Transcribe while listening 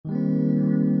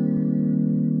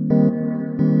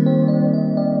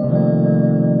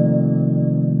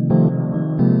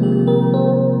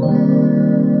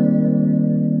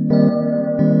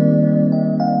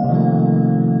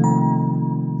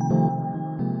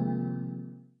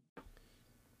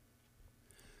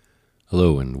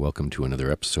Hello and welcome to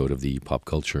another episode of the Pop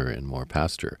Culture and More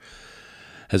Pastor.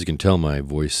 As you can tell, my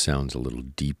voice sounds a little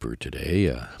deeper today.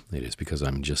 It is because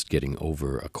I'm just getting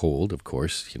over a cold, of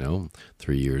course,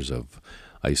 3 years of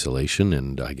isolation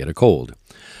and I get a cold.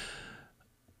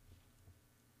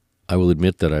 I will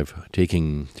admit that I've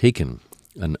taken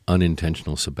an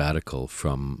unintentional sabbatical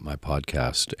from my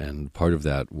podcast, and part of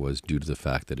that was due to the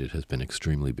fact that it has been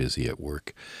extremely busy at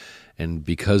work. And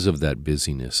because of that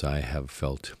busyness, I have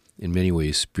felt in many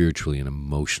ways spiritually and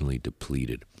emotionally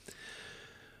depleted.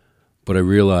 But I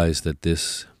realize that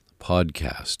this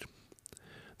podcast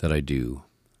that I do,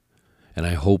 and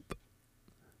I hope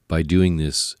by doing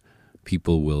this,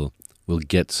 people will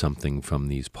get something from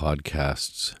these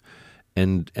podcasts,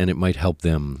 and it might help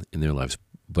them in their lives.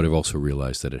 But I've also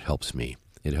realized that it helps me.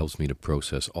 It helps me to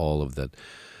process all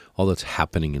that's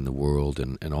happening in the world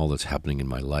and all that's happening in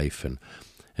my life.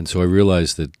 And so I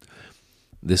realize that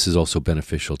this is also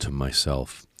beneficial to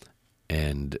myself.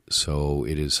 And so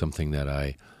it is something that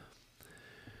I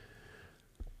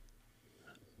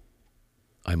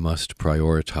must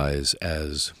prioritize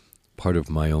as part of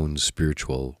my own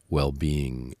spiritual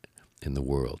well-being in the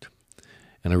world.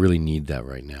 And I really need that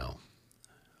right now.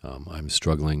 I'm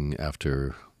struggling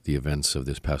after the events of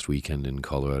this past weekend in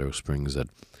Colorado Springs at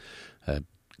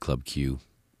Club Q.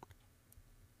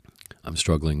 I'm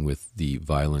struggling with the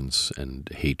violence and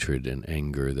hatred and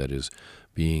anger that is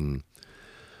being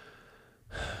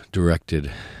directed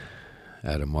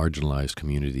at a marginalized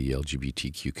community, the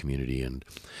LGBTQ community, and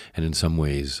in some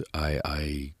ways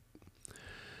I'm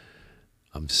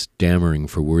stammering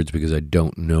for words because I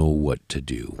don't know what to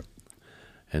do.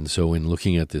 And so in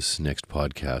looking at this next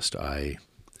podcast, I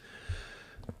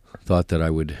thought that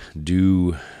I would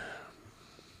do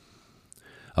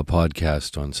a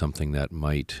podcast on something that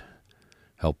might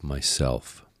help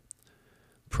myself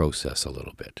process a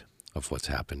little bit of what's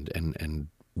happened and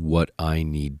what I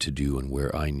need to do and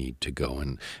where I need to go.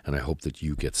 And I hope that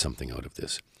you get something out of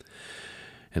this.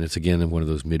 And it's again one of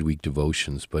those midweek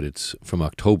devotions, but it's from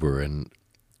October, and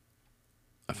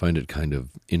I find it kind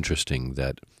of interesting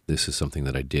that this is something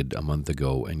that I did a month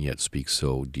ago and yet speaks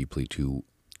so deeply to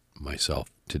myself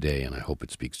today, and I hope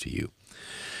it speaks to you.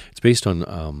 It's based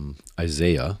on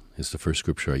Isaiah. It's the first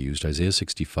scripture I used, Isaiah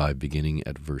 65, beginning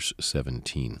at verse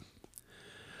 17.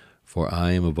 For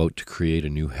I am about to create a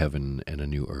new heaven and a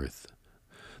new earth.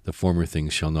 The former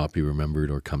things shall not be remembered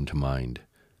or come to mind.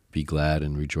 Be glad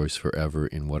and rejoice forever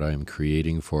in what I am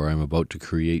creating, for I am about to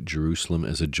create Jerusalem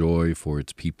as a joy for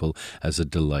its people, as a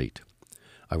delight.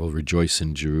 I will rejoice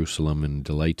in Jerusalem and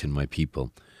delight in my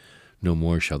people. No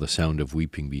more shall the sound of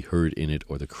weeping be heard in it,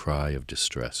 or the cry of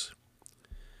distress.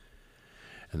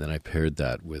 And then I paired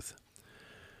that with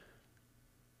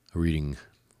reading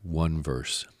one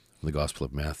verse from the Gospel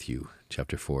of Matthew,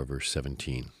 chapter 4, verse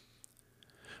 17.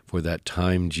 For that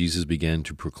time Jesus began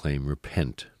to proclaim,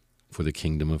 "Repent, for the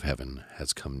kingdom of heaven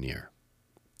has come near."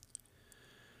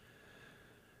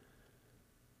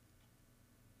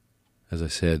 As I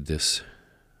said, this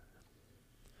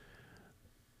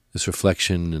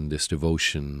reflection and this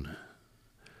devotion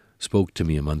spoke to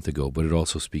me a month ago, but it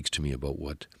also speaks to me about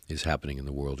what is happening in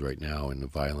the world right now, and the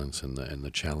violence and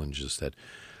the challenges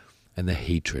and the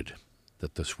hatred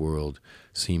that this world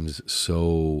seems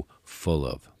so full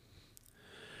of.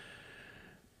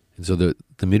 And so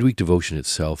the midweek devotion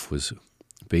itself was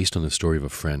based on the story of a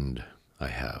friend I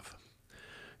have.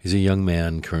 He's a young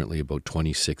man, currently about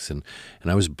 26, and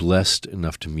I was blessed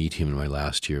enough to meet him in my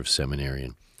last year of seminary.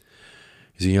 And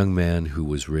he's a young man who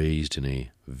was raised in a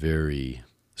very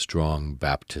strong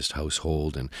Baptist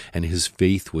household, and his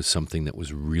faith was something that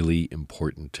was really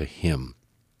important to him,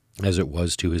 as it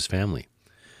was to his family.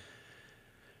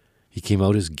 He came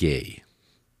out as gay,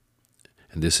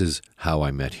 and this is how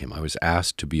I met him. I was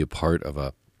asked to be a part of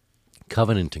a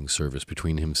covenanting service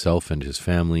between himself and his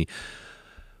family,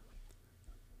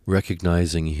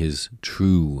 recognizing his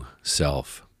true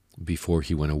self before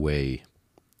he went away.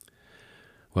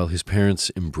 Well, his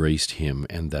parents embraced him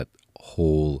and that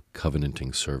whole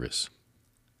covenanting service.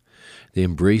 They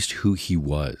embraced who he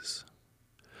was,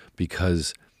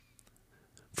 because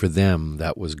for them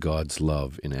that was God's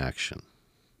love in action.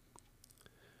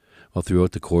 Well,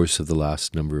 throughout the course of the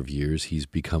last number of years, he's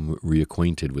become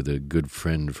reacquainted with a good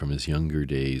friend from his younger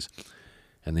days,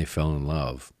 and they fell in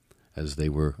love as they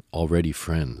were already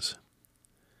friends.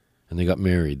 And they got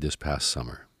married this past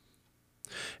summer.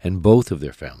 And both of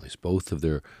their families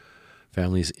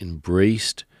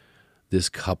embraced this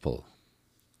couple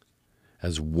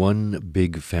as one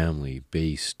big family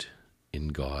based in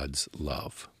God's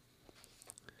love.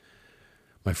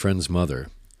 My friend's mother,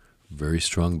 very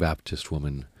strong Baptist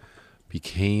woman,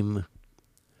 became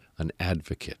an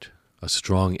advocate, a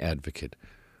strong advocate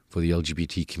for the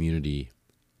LGBT community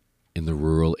in the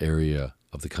rural area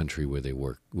of the country where they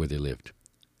lived,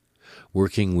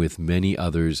 working with many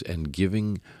others and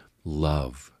giving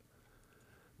love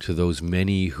to those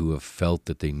many who have felt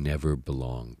that they never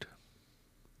belonged.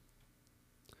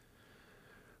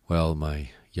 Well, my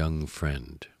young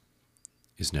friend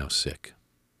is now sick,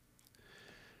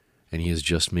 and he has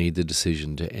just made the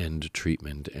decision to end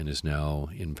treatment and is now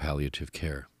in palliative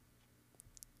care.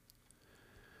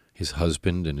 His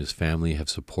husband and his family have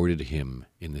supported him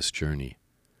in this journey,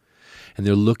 and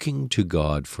they're looking to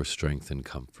God for strength and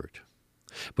comfort.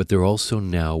 But they're also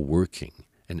now working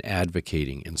and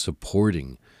advocating and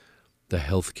supporting the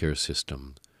healthcare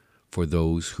system for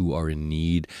those who are in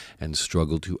need and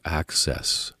struggle to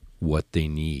access what they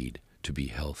need to be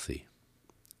healthy.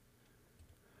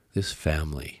 This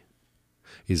family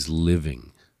is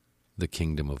living the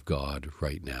kingdom of God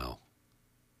right now.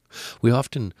 We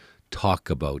often talk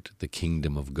about the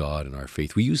kingdom of God in our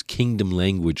faith. We use kingdom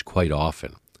language quite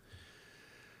often.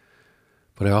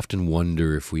 But I often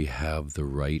wonder if we have the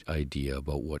right idea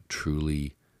about what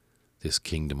truly this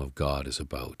kingdom of God is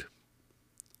about.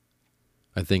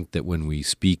 I think that when we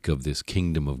speak of this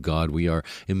kingdom of God, we are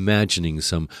imagining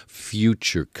some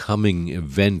future coming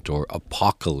event or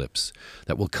apocalypse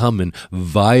that will come and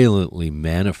violently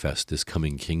manifest this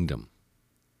coming kingdom.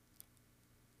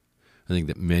 I think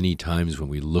that many times when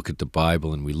we look at the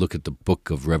Bible and we look at the book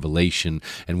of Revelation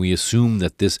and we assume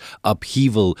that this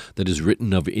upheaval that is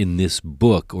written of in this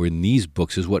book or in these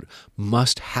books is what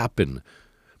must happen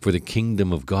for the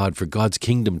kingdom of God, for God's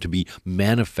kingdom to be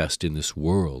manifest in this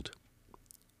world.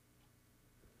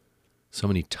 So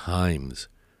many times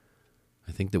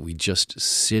I think that we just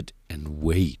sit and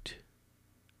wait.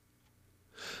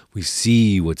 We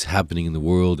see what's happening in the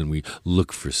world and we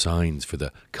look for signs for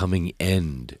the coming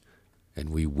end. And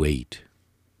we wait.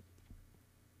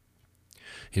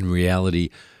 In reality,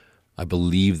 I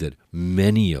believe that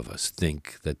many of us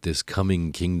think that this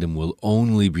coming kingdom will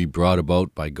only be brought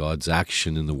about by God's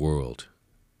action in the world.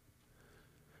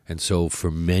 And so for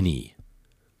many,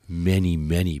 many,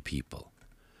 many people,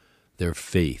 their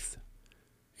faith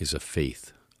is a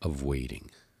faith of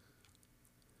waiting.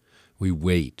 We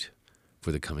wait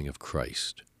for the coming of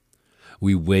Christ.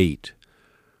 We wait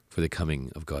for the coming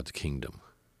of God's kingdom.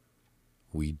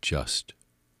 We just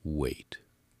wait.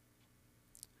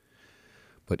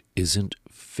 But isn't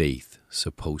faith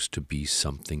supposed to be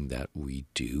something that we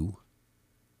do?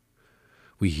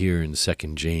 We hear in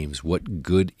 2 James, "What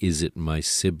good is it, my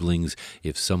siblings,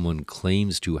 if someone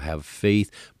claims to have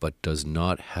faith but does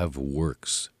not have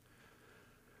works?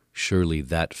 Surely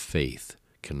that faith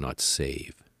cannot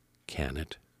save, can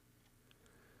it?"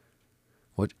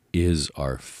 What is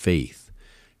our faith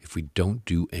if we don't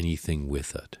do anything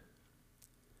with it?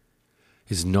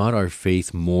 Is not our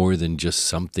faith more than just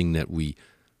something that we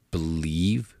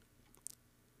believe?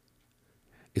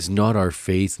 Is not our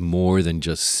faith more than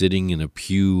just sitting in a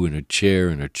pew, in a chair,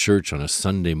 in a church on a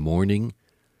Sunday morning?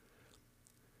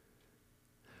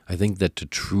 I think that to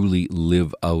truly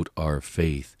live out our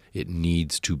faith, it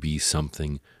needs to be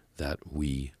something that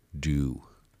we do.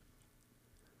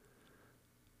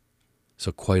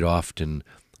 So quite often,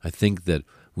 I think that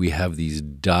we have these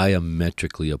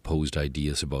diametrically opposed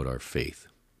ideas about our faith.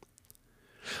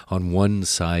 On one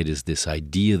side is this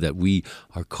idea that we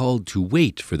are called to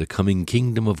wait for the coming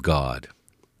kingdom of God.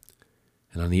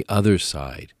 And on the other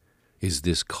side is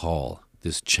this call,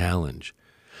 this challenge,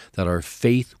 that our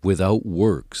faith without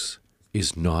works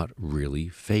is not really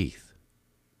faith.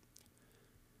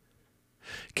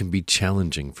 It can be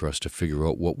challenging for us to figure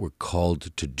out what we're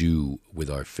called to do with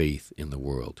our faith in the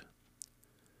world.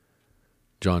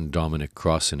 John Dominic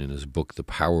Crossan, in his book, The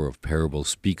Power of Parables,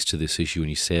 speaks to this issue, and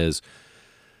he says,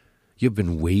 "You've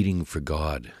been waiting for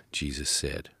God," Jesus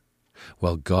said,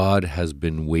 "while God has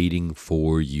been waiting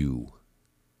for you.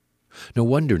 No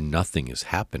wonder nothing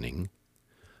is happening.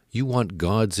 You want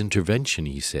God's intervention,"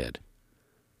 he said,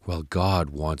 "while God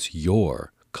wants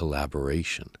your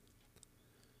collaboration.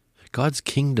 God's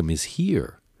kingdom is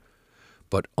here,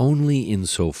 but only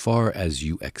insofar as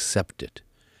you accept it,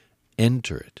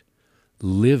 enter it,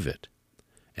 live it,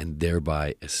 and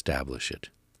thereby establish it.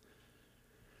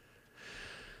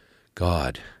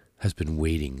 God has been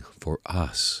waiting for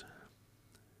us.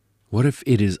 What if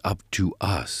it is up to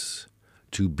us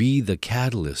to be the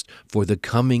catalyst for the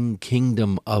coming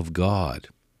kingdom of God?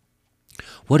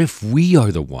 What if we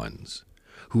are the ones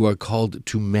who are called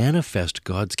to manifest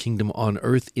God's kingdom on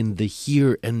earth in the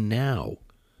here and now?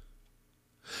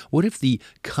 What if the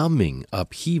coming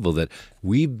upheaval that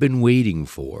we've been waiting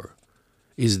for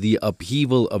is the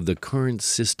upheaval of the current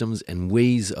systems and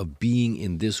ways of being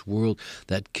in this world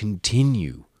that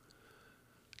continue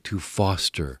to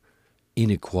foster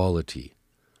inequality,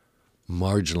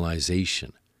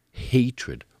 marginalization,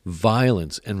 hatred,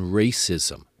 violence, and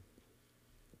racism.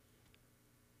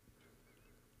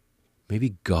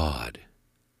 Maybe God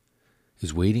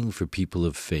is waiting for people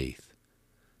of faith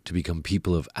to become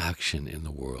people of action in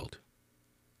the world.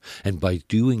 And by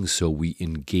doing so, we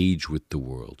engage with the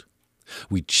world.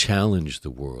 We challenge the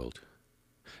world.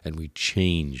 And we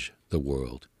change the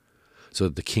world so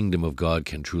that the kingdom of God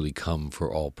can truly come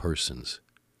for all persons.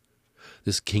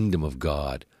 This kingdom of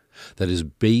God that is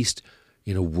based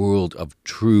in a world of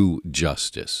true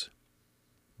justice,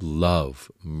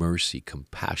 love, mercy,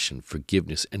 compassion,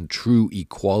 forgiveness, and true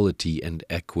equality and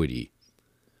equity.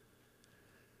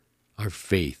 Our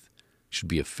faith should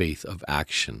be a faith of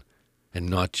action and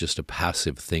not just a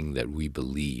passive thing that we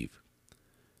believe.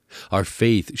 Our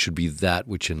faith should be that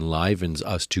which enlivens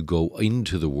us to go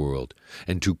into the world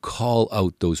and to call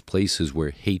out those places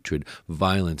where hatred,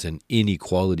 violence, and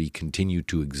inequality continue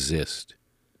to exist.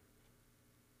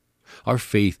 Our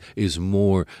faith is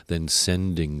more than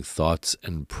sending thoughts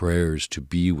and prayers to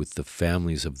be with the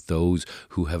families of those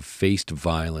who have faced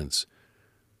violence,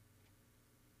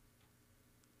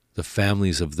 the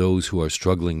families of those who are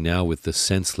struggling now with the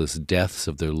senseless deaths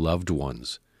of their loved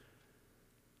ones.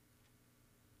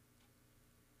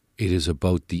 It is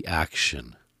about the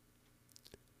action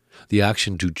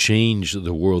to change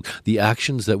the world, the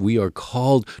actions that we are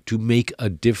called to make a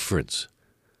difference,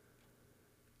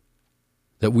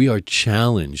 that we are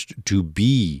challenged to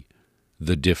be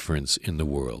the difference in the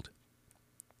world.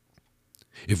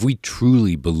 If we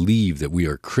truly believe that we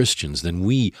are Christians, then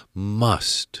we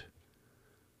must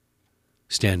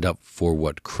stand up for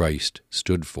what Christ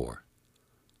stood for: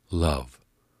 love,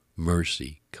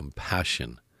 mercy,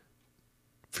 compassion,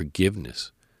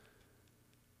 forgiveness,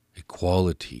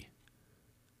 equality.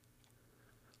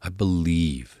 I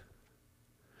believe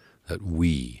that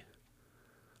we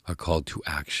are called to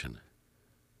action.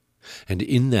 And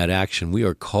in that action, we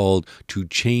are called to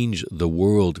change the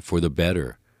world for the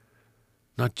better,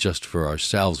 not just for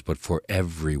ourselves, but for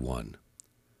everyone.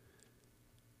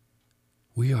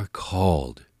 We are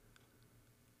called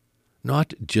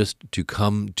not just to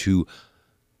come to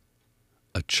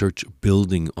a church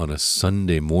building on a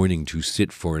Sunday morning to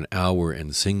sit for an hour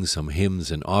and sing some hymns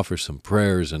and offer some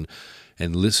prayers and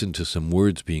listen to some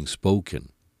words being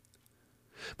spoken,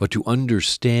 but to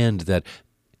understand that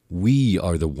we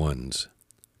are the ones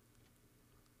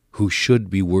who should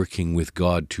be working with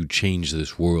God to change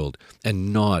this world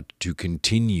and not to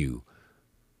continue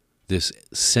this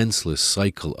senseless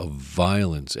cycle of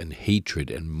violence and hatred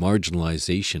and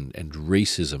marginalization and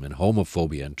racism and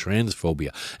homophobia and transphobia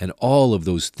and all of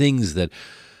those things that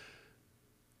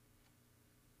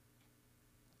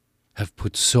have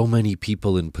put so many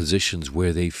people in positions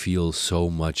where they feel so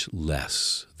much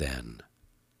less than.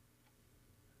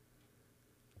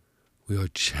 We are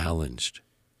challenged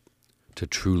to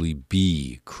truly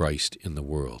be Christ in the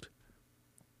world.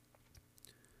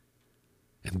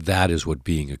 And that is what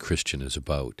being a Christian is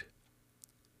about.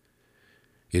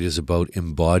 It is about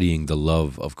embodying the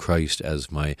love of Christ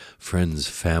as my friend's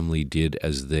family did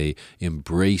as they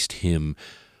embraced him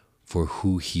for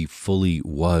who he fully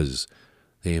was.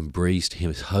 They embraced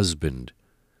his husband.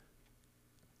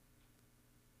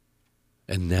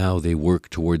 And now they work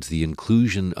towards the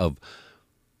inclusion of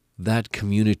that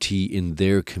community in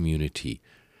their community.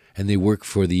 And they work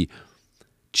for the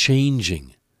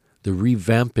changing, the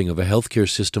revamping of a healthcare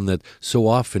system that so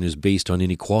often is based on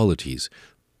inequalities.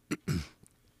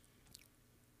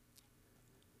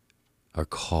 Our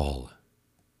call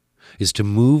is to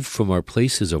move from our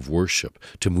places of worship,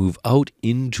 to move out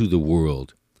into the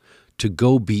world, to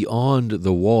go beyond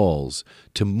the walls,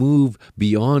 to move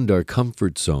beyond our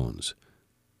comfort zones,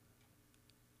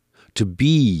 to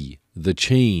be the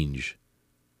change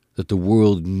that the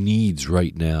world needs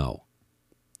right now.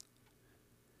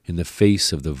 In the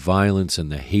face of the violence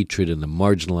and the hatred and the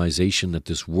marginalization that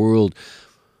this world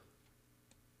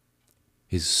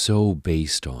is so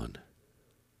based on,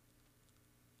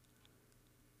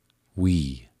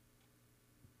 we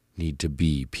need to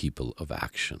be people of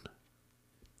action.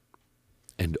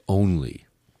 And only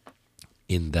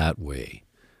in that way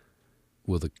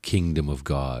will the kingdom of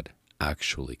God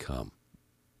actually come.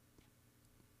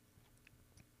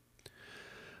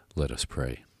 Let us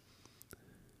pray.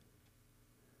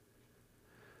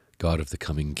 God of the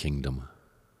coming kingdom,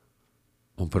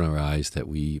 open our eyes that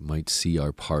we might see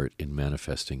our part in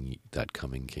manifesting that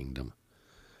coming kingdom.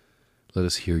 Let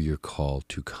us hear your call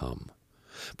to come.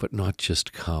 but not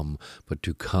just come, but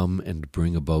to come and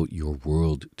bring about your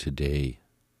world today.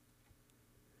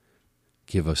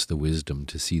 Give us the wisdom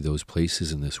to see those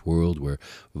places in this world where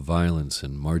violence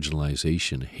and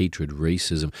marginalization, hatred,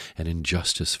 racism, and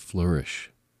injustice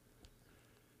flourish.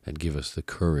 And give us the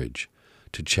courage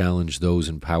to challenge those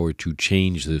in power to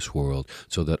change this world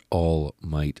so that all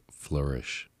might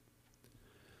flourish.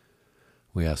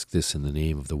 We ask this in the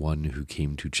name of the one who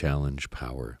came to challenge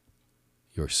power,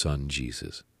 your Son,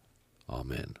 Jesus.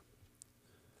 Amen.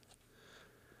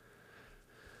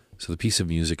 So the piece of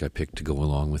music I picked to go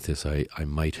along with this, I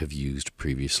might have used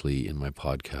previously in my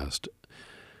podcast,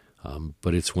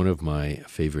 but it's one of my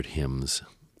favorite hymns,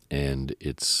 and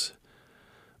it's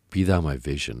Be Thou My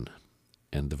Vision.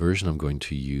 And the version I'm going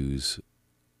to use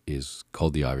is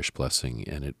called the Irish Blessing,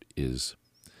 and it is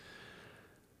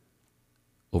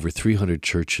over 300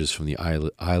 churches from the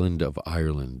island of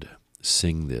Ireland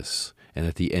sing this, and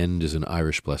at the end is an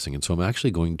Irish blessing. And so I'm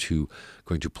actually going to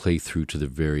play through to the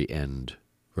very end,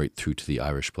 right through to the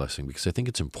Irish blessing, because I think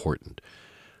it's important,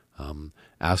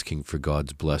 asking for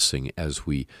God's blessing as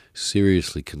we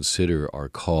seriously consider our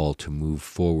call to move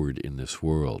forward in this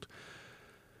world.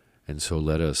 And so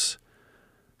let us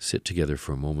sit together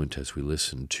for a moment as we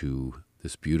listen to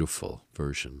this beautiful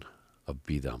version of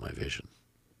Be Thou My Vision.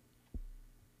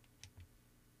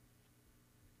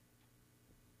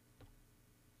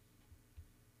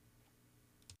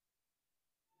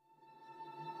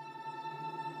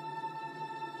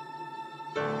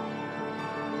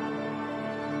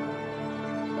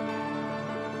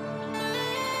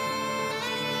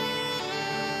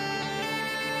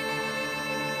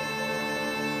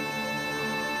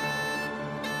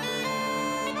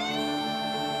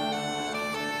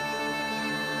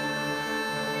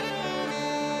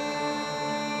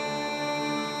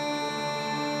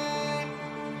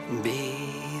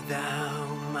 Be thou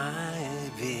my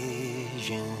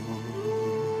vision,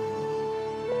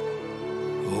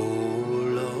 O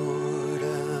Lord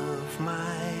of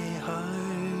my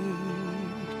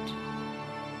heart.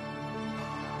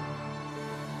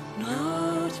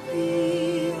 Not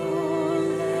be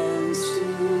all ends to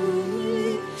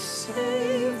me,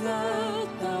 save that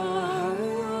thou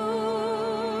art.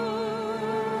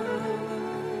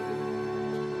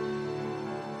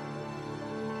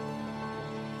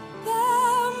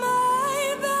 Thou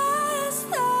my best,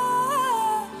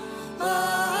 thou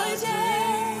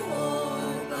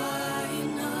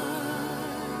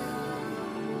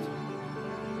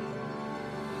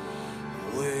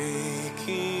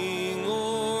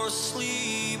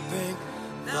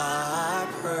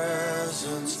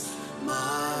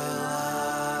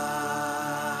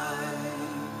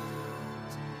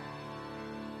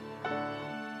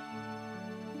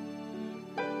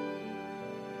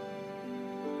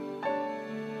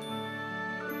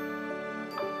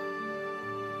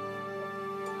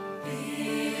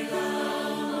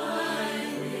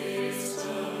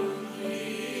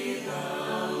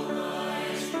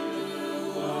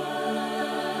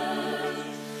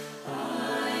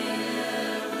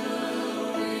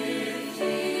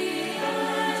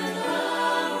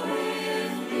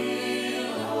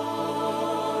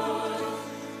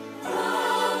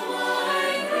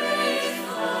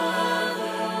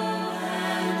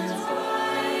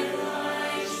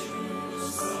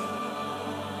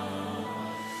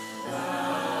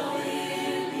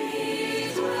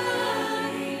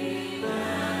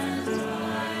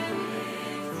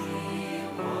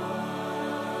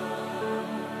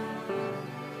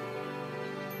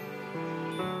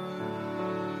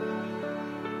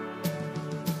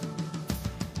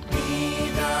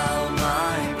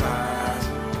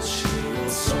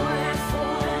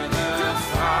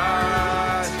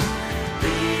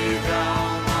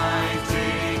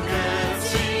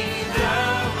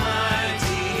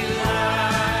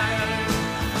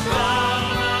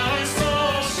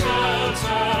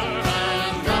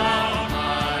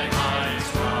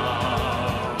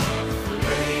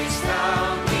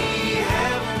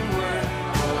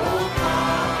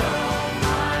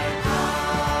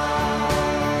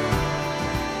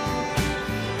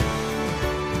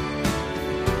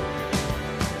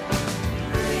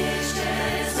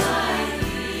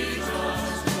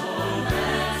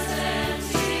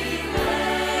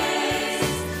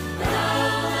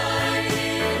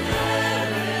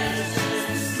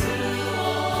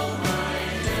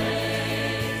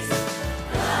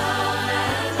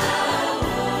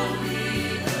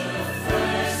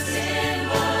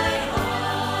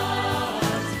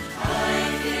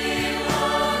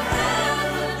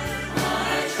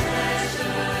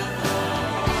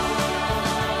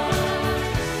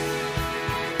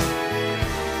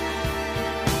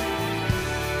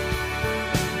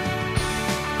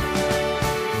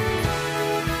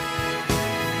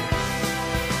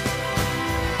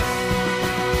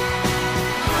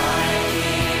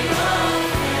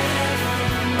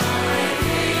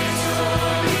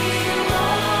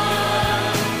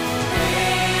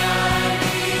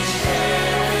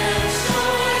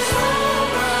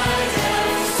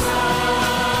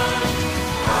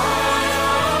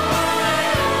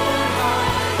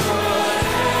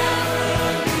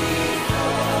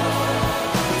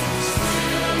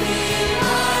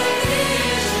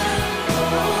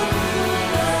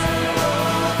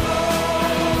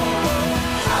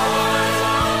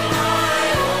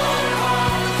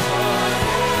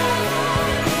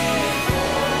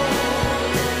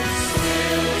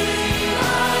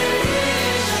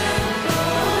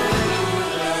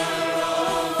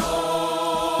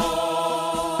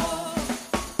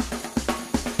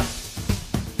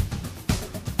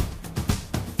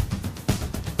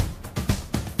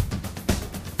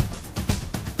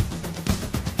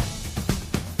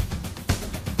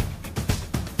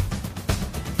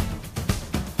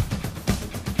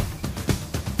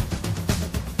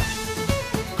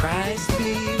Christ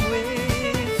be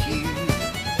with you.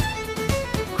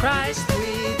 Christ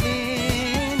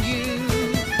within you.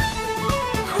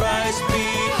 Christ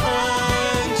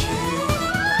behind you.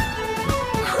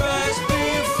 Christ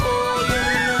before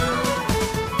you.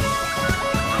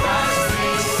 Christ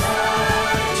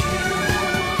beside you.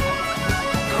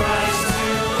 Christ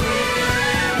to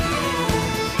win you.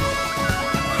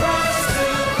 Christ to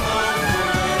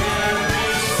comfort and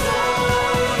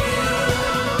restore you.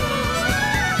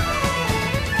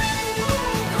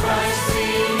 Christ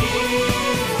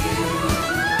beneath you.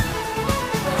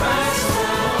 Christ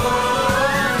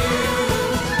above you.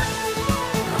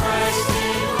 Christ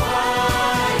in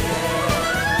quiet.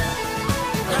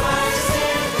 Christ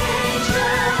in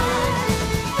danger.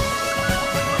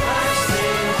 Christ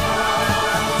in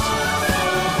heart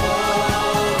of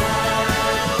all that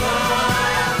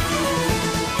love you.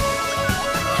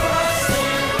 Christ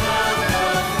in love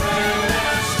of friend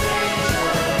and stranger.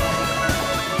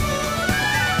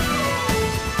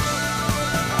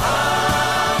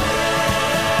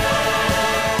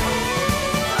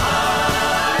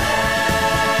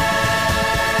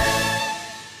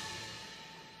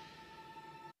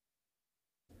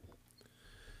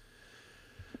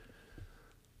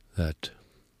 That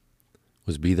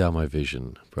was Be Thou My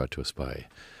Vision, brought to us by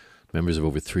members of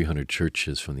over 300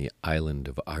 churches from the island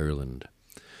of Ireland,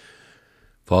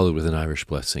 followed with an Irish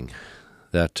blessing.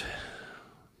 That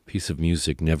piece of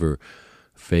music never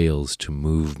fails to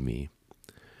move me.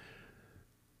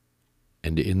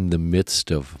 And in the midst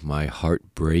of my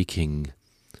heart breaking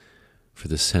for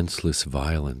the senseless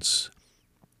violence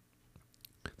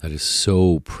that is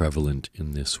so prevalent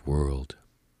in this world,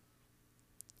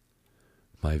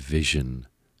 my vision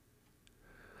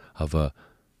of a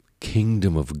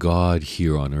kingdom of God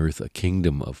here on earth, a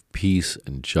kingdom of peace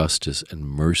and justice and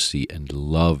mercy and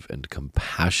love and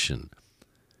compassion,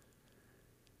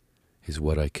 is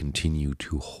what I continue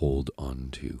to hold on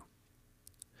to.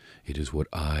 It is what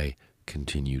I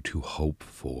continue to hope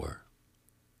for,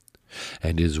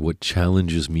 and is what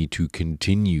challenges me to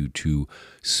continue to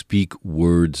speak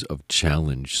words of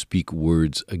challenge, speak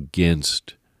words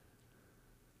against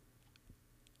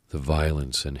the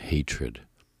violence and hatred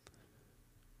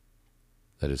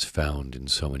that is found in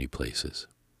so many places.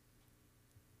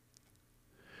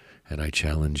 And I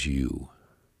challenge you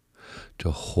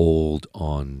to hold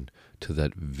on to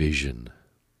that vision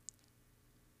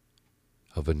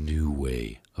of a new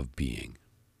way of being,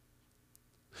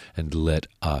 and let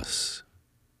us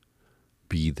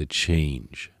be the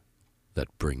change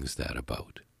that brings that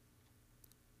about.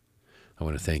 I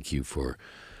want to thank you for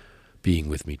being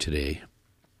with me today.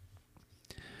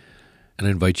 And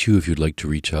I invite you, if you'd like to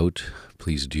reach out,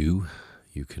 please do.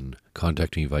 You can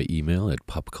contact me via email at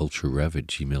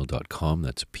popculturerev@gmail.com.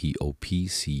 That's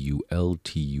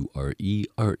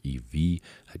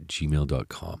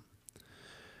popculturerev@gmail.com.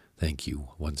 Thank you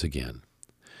once again.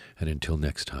 And until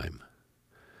next time,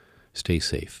 stay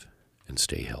safe and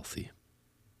stay healthy.